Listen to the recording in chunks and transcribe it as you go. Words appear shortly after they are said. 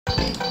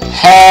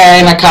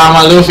Hey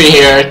Nakama, Luffy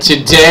here.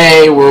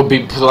 Today we'll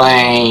be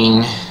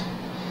playing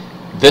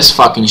this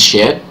fucking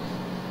shit.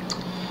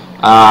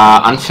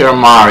 Unfair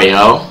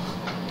Mario.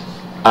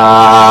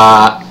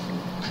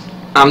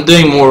 I'm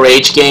doing more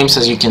rage games,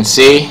 as you can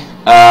see.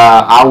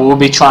 I will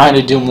be trying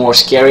to do more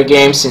scary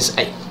games since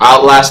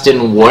Outlast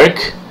didn't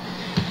work.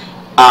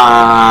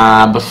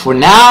 But for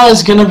now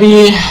it's gonna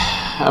be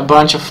a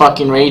bunch of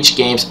fucking rage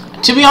games.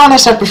 To be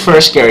honest, I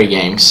prefer scary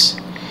games.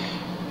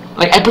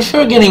 Like, I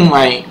prefer getting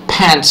my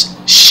pants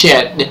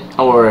shit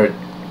or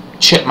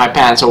shit my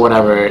pants or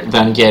whatever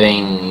than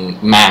getting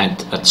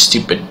mad at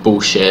stupid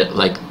bullshit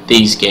like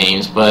these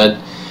games. But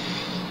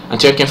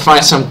until I can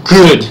find some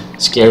good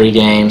scary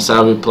games,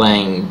 I'll be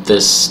playing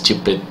this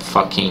stupid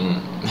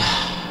fucking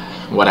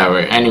whatever.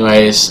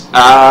 Anyways,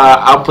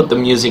 I'll put the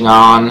music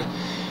on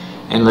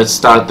and let's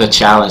start the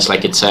challenge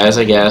like it says,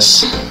 I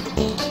guess.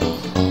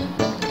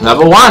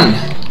 Level 1.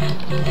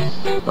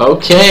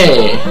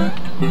 Okay.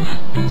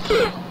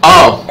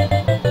 Oh.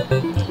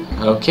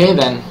 Okay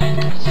then.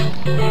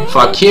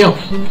 Fuck you.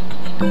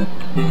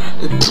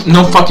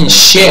 No fucking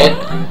shit.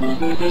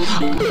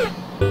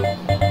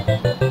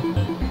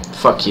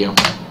 Fuck you.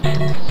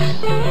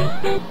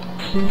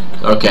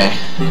 Okay.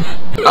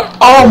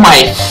 Oh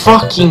my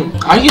fucking...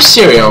 Are you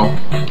serious?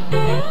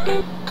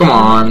 Come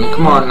on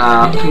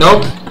now.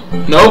 Nope.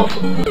 Nope.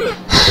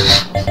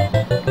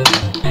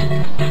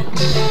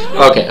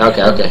 Okay.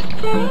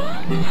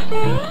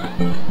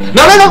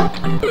 No!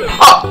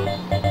 Oh!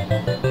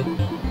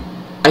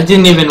 I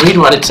didn't even read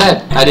what it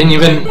said. I didn't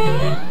even...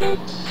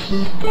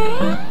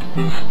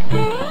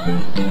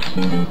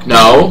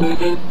 No.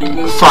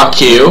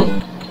 Fuck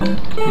you.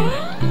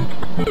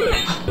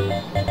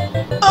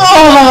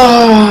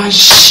 Oh,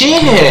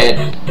 shit.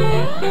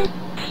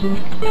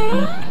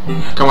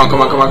 Come on.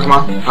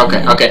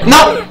 Okay.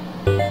 No!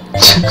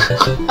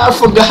 I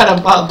forgot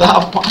about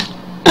that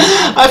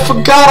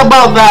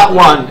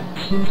one.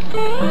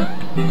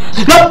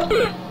 No!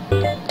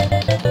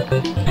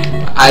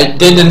 I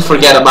didn't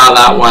forget about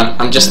that one.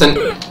 I'm just an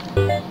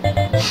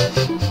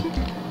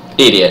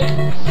idiot.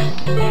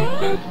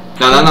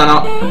 No.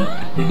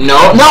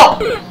 No!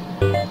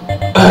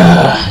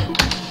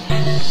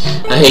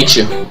 I hate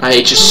you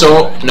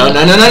so... No,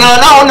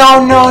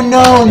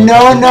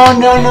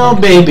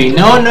 baby.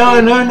 No.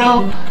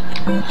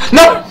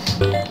 No!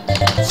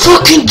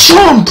 Fucking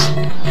jump!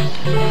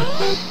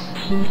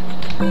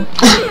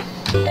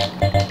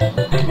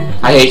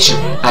 I hate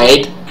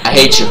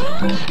you.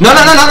 No,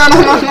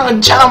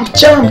 jump,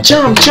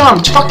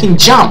 fucking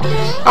jump.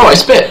 Oh, I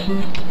spit.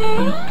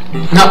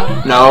 No.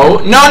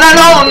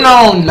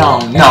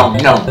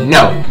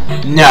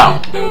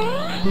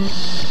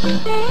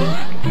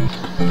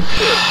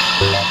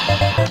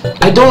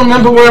 I don't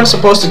remember where I'm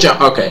supposed to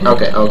jump. Okay.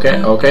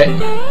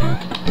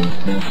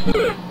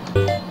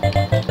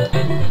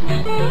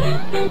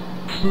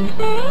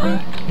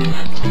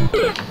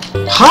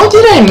 How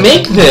did I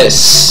make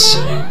this?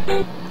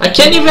 I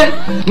can't even...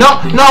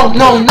 No.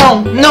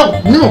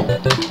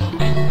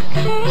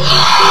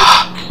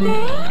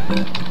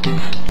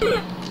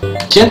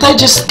 Can't I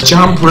just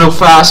jump real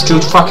fast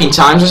 2 fucking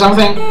times or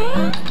something?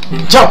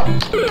 Jump!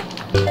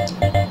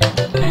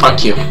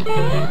 Fuck you.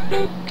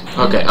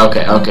 Okay.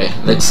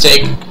 Let's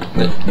take...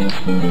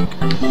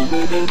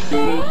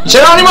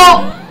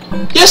 Geronimo!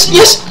 Yes!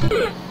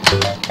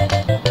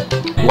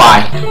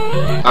 Why?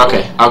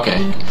 Okay.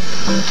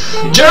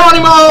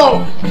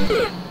 Geronimo!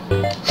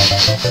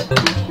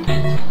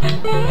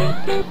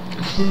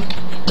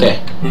 Okay.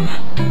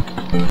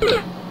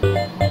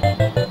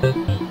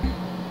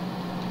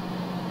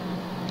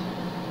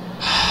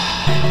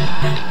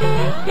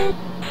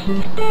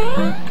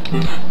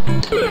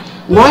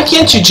 Why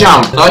can't you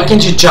jump? Why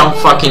can't you jump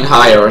fucking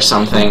higher or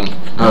something?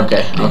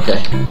 Okay.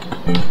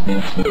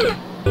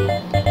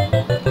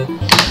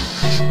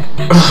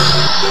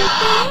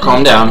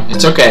 Calm down.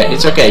 It's okay.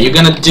 You're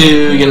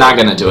not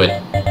gonna do it.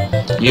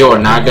 You're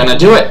not gonna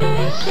do it.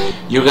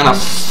 You're gonna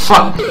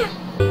fuck.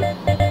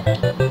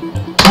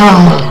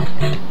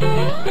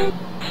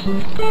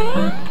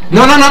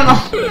 No.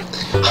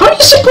 How are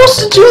you supposed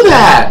to do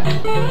that?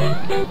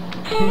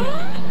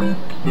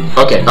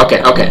 Okay.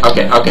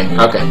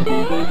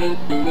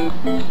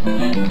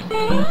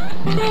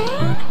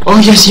 Oh,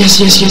 yes.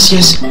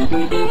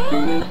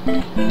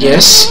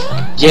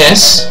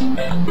 Yes.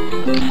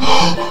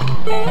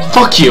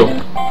 Fuck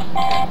you.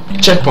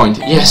 Checkpoint.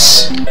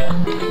 Yes.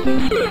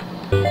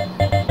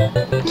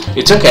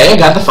 It's okay, I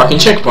got the fucking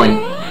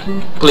checkpoint.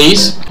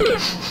 Please.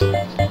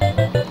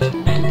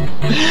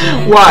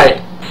 Why?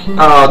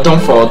 Oh,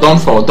 don't fall.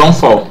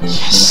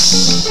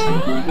 Yes.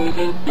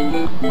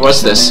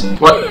 What's this?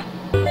 What?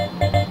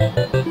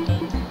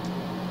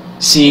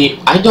 See,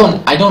 I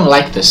don't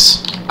like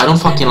this. I don't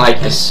fucking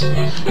like this.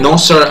 No,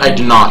 sir, I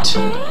do not.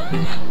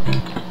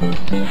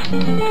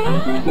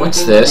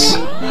 What's this?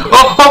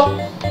 Oh!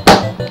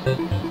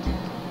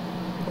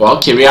 Well,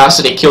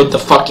 curiosity killed the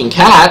fucking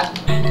cat.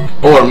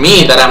 Or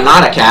me, that I'm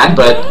not a cat,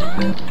 but...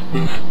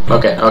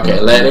 Okay, okay,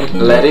 let it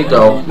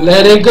go.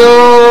 Let it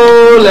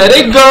go, let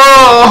it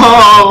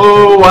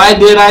go. Why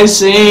did I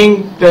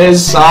sing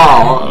this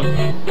song?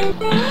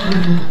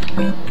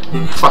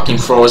 Fucking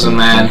Frozen,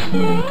 man.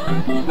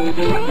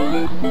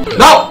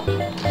 No!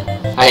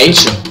 I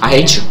hate you. I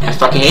hate you. I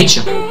fucking hate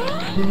you.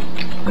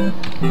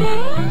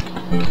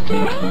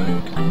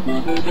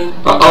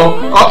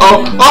 Uh-oh,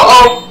 uh-oh,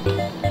 uh-oh!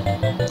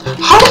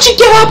 How did you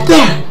get up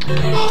there?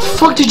 How the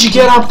fuck did you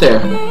get up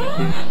there?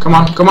 Come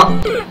on, come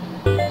on.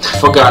 I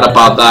forgot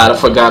about that, I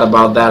forgot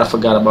about that, I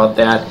forgot about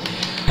that.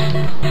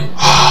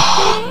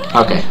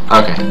 Okay,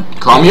 okay.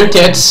 Calm your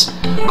tits.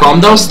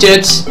 Calm those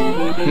tits.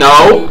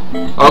 No.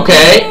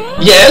 Okay.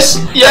 Yes,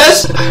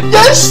 yes,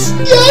 yes,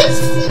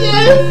 yes,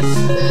 yes,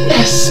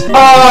 yes.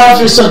 Oh, it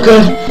feels so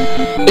good.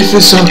 It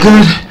feels so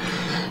good.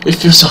 It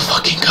feels so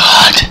fucking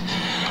good.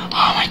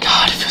 Oh my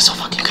god, it feels so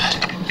fucking good.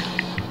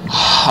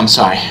 I'm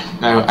sorry.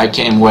 I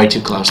came way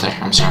too close there.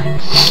 I'm sorry.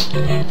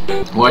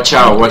 Watch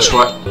out. Watch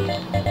what?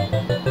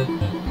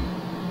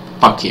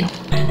 Fuck you.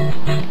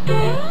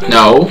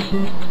 No.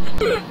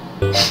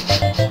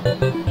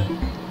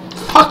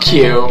 Fuck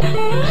you.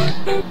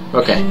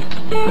 Okay.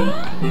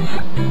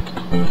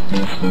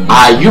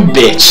 Ah, you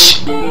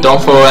bitch.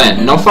 Don't fall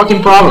in. No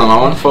fucking problem. I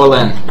won't fall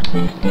in.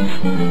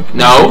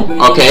 No.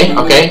 Okay.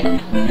 Okay.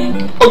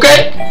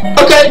 Okay.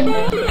 Okay.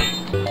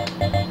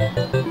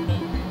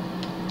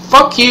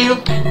 Fuck you.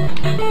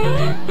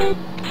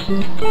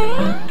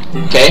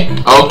 Okay.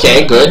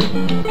 Okay. Good.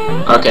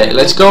 Okay.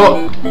 Let's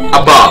go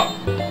above.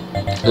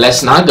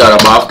 Let's not go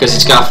above because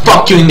it's gonna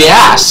fuck you in the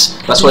ass.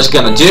 That's what it's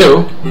gonna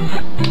do.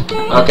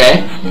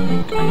 Okay.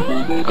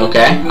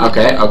 Okay.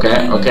 Okay.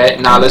 Okay. Okay.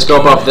 Now let's go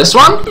above this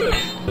one.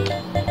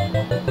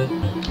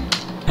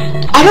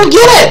 I don't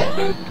get it.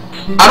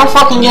 I don't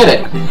fucking get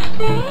it.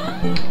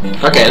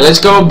 Okay. Let's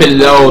go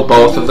below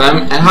both of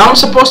them. And how am I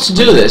supposed to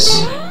do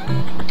this?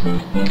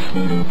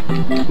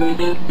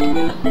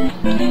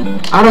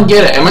 I don't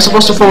get it. Am I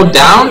supposed to fall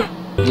down?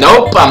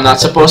 Nope. I'm not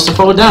supposed to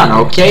fall down.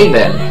 Okay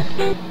then.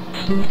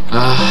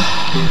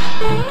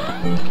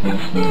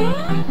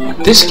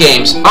 This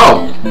game's...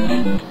 Oh!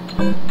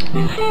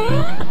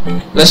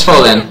 Let's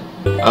fall in.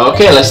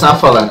 Okay, let's not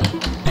fall in.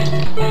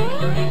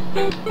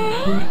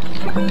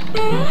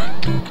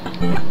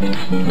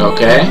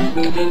 Okay.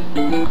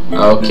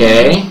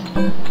 Okay.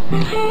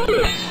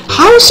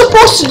 How are you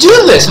supposed to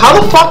do this? How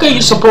the fuck are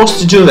you supposed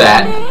to do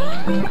that?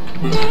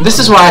 This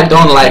is why I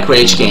don't like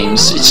rage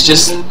games. It's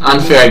just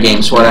unfair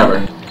games,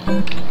 whatever.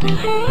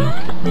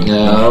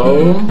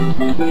 No.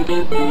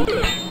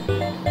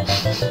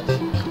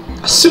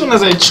 As soon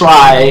as I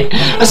try,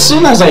 as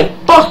soon as I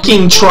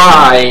fucking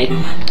try,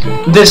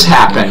 this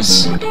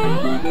happens.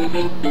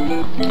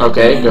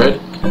 Okay,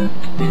 good.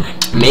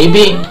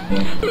 Maybe.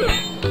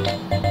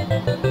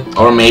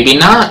 Or maybe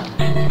not.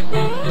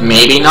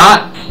 Maybe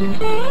not.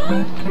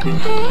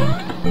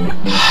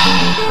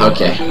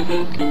 Okay.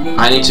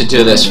 I need to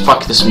do this.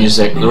 Fuck this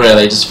music.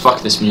 Really, just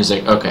fuck this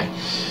music. Okay.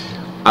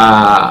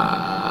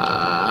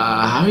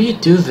 How do you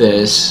do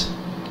this?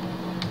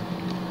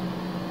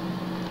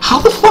 How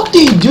the fuck do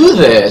you do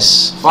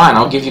this? Fine,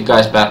 I'll give you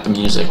guys back the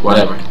music,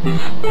 whatever.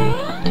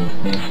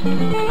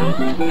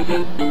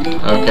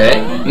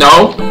 Okay.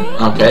 No?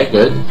 Okay,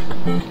 good.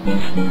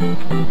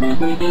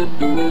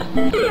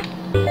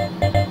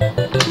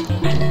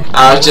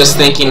 I was just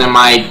thinking I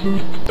might...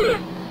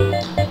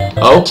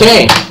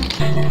 Okay.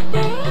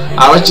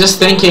 I was just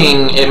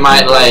thinking it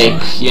might,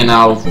 like, you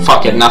know,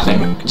 fuck it,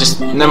 nothing.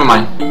 Just, never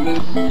mind.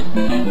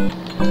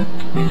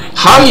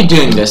 How are you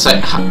doing this? Wait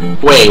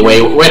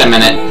a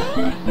minute.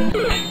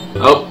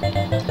 Oh.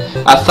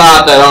 I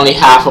thought that only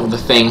half of the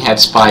thing had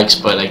spikes,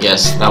 but I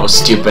guess that was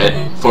stupid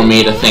for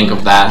me to think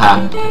of that,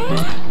 huh?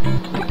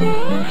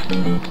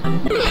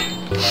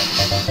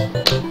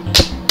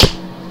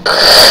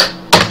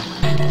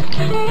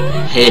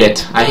 Hate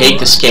it. I hate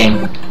this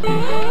game.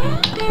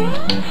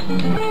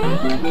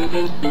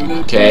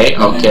 Okay,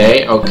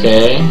 okay,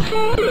 okay.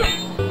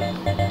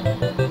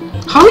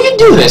 How do you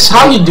do this?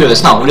 How do you do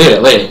this? No,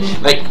 really,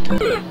 like...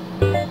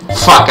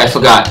 Fuck, I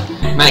forgot.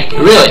 Like,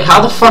 really, how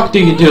the fuck do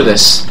you do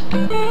this?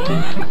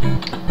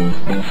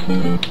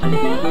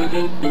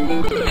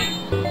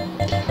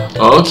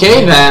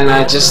 Okay then,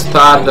 I just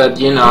thought that,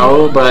 you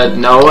know, but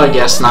no, I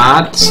guess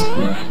not.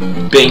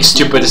 Being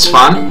stupid is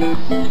fun.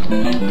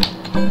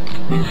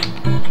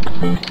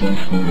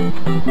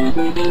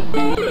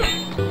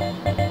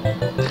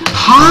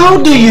 How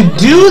do you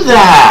do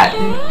that?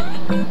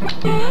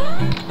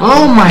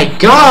 Oh my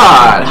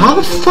god, how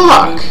the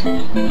fuck?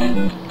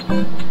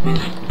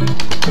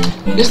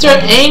 Is there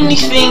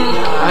anything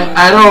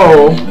at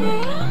all?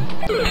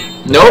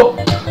 Nope.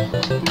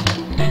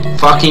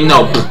 Fucking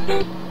nope.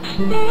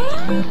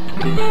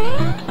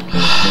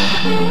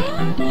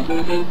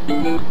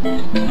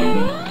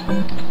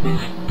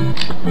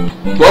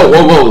 Whoa,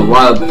 whoa, whoa,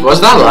 what, was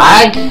that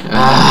lag?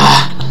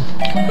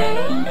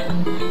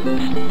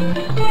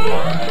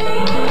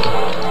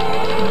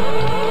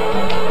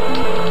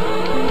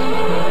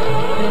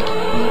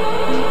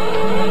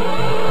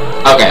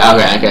 Okay, I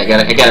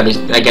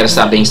gotta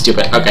stop being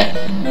stupid. Okay.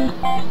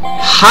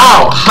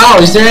 How?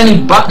 Is there any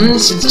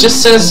buttons? It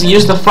just says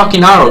use the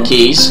fucking arrow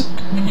keys.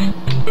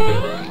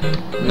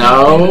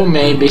 No,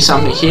 maybe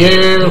something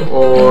here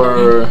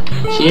or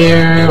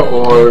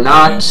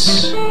not.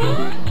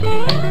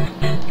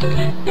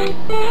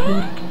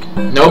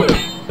 Nope.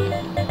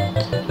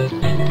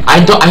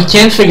 I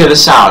can't figure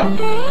this out.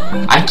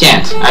 I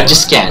can't. I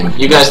just can't.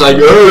 You guys are like,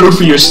 oh,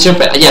 Luffy, you're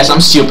stupid. Yes,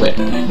 I'm stupid.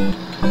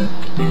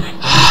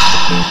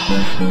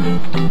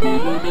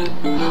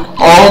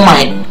 Oh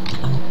my...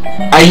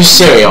 Are you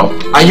serial?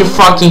 Are you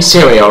fucking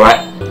serial,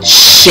 right?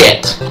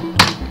 Shit.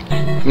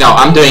 No,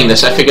 I'm doing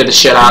this. I figured this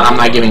shit out. I'm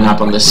not giving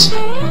up on this.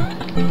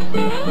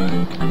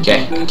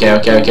 Okay.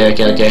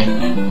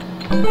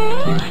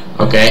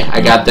 Okay,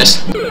 I got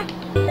this.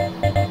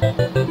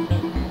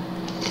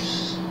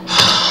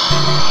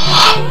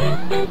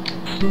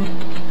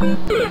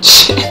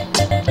 Shit.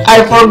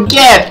 I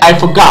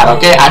forgot,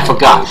 okay? I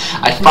forgot.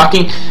 I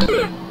fucking...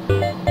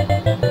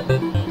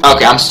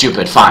 Okay, I'm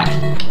stupid. Fine.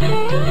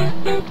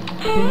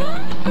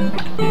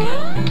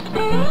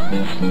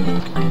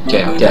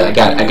 Okay, I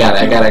got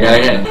it.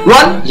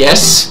 Run!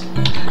 Yes!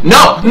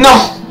 No!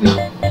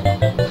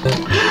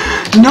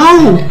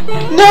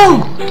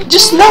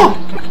 Just no!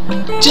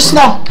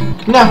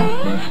 No!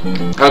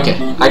 Okay,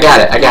 I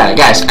got it,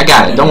 guys, I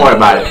got it. Don't worry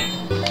about it.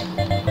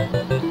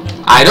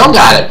 I don't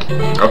got it.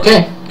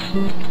 Okay,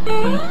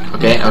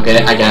 I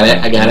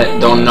got it.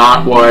 Don't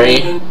not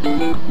worry.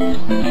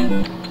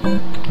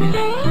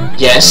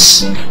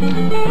 Yes.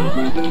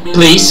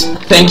 Please.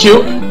 Thank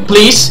you.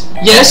 Please.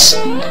 Yes.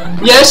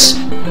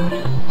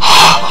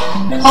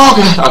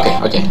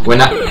 Okay. We're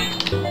not...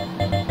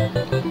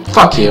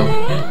 Fuck you.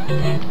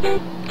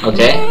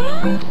 Okay.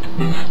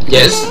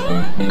 Yes.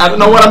 I don't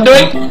know what I'm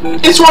doing.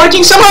 It's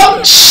working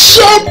somehow.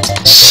 Shit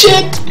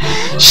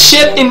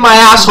in my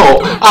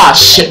asshole. Ah,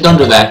 shit. Don't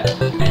do that.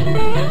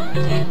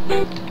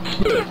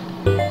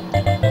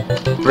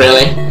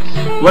 Really?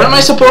 Where am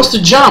I supposed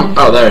to jump?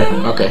 Oh, there.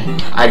 Okay.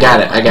 I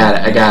got it.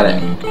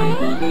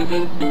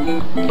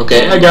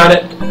 Okay, I got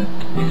it.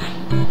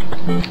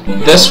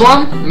 This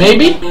one?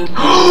 Maybe?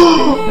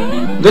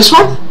 This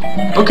one?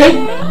 Okay.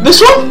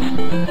 This one?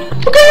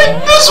 Okay,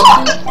 this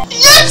one!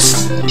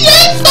 Yes!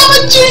 I'm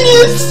a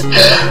genius!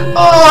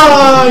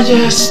 Oh,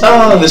 yes.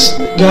 Oh,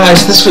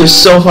 guys, this feels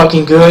so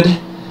fucking good.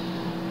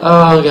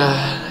 Oh,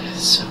 God.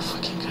 It's so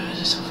fucking good.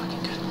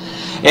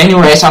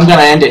 Anyways, I'm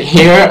gonna end it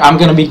here. I'm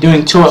gonna be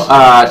doing two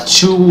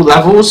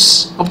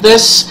levels of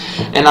this,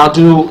 and I'll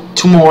do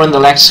 2 more in the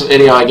next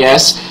video, I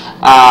guess.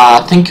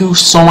 Thank you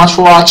so much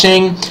for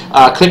watching.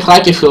 Click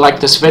like if you like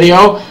this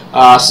video.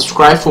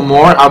 Subscribe for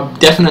more. I'll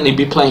definitely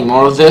be playing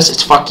more of this.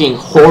 It's fucking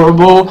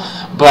horrible,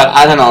 but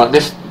I don't know,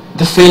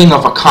 the feeling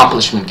of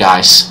accomplishment,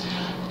 guys,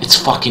 it's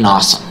fucking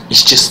awesome.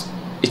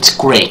 It's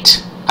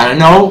great. I don't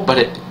know,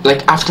 but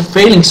like after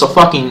failing so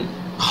fucking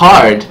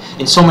hard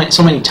in so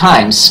many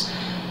times,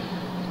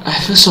 I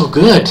feel so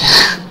good.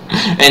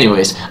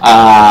 Anyways,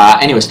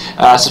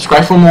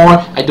 subscribe for more.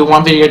 I do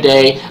 1 video a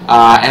day,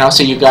 and I'll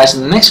see you guys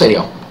in the next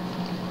video.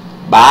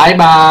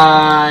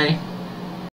 Bye.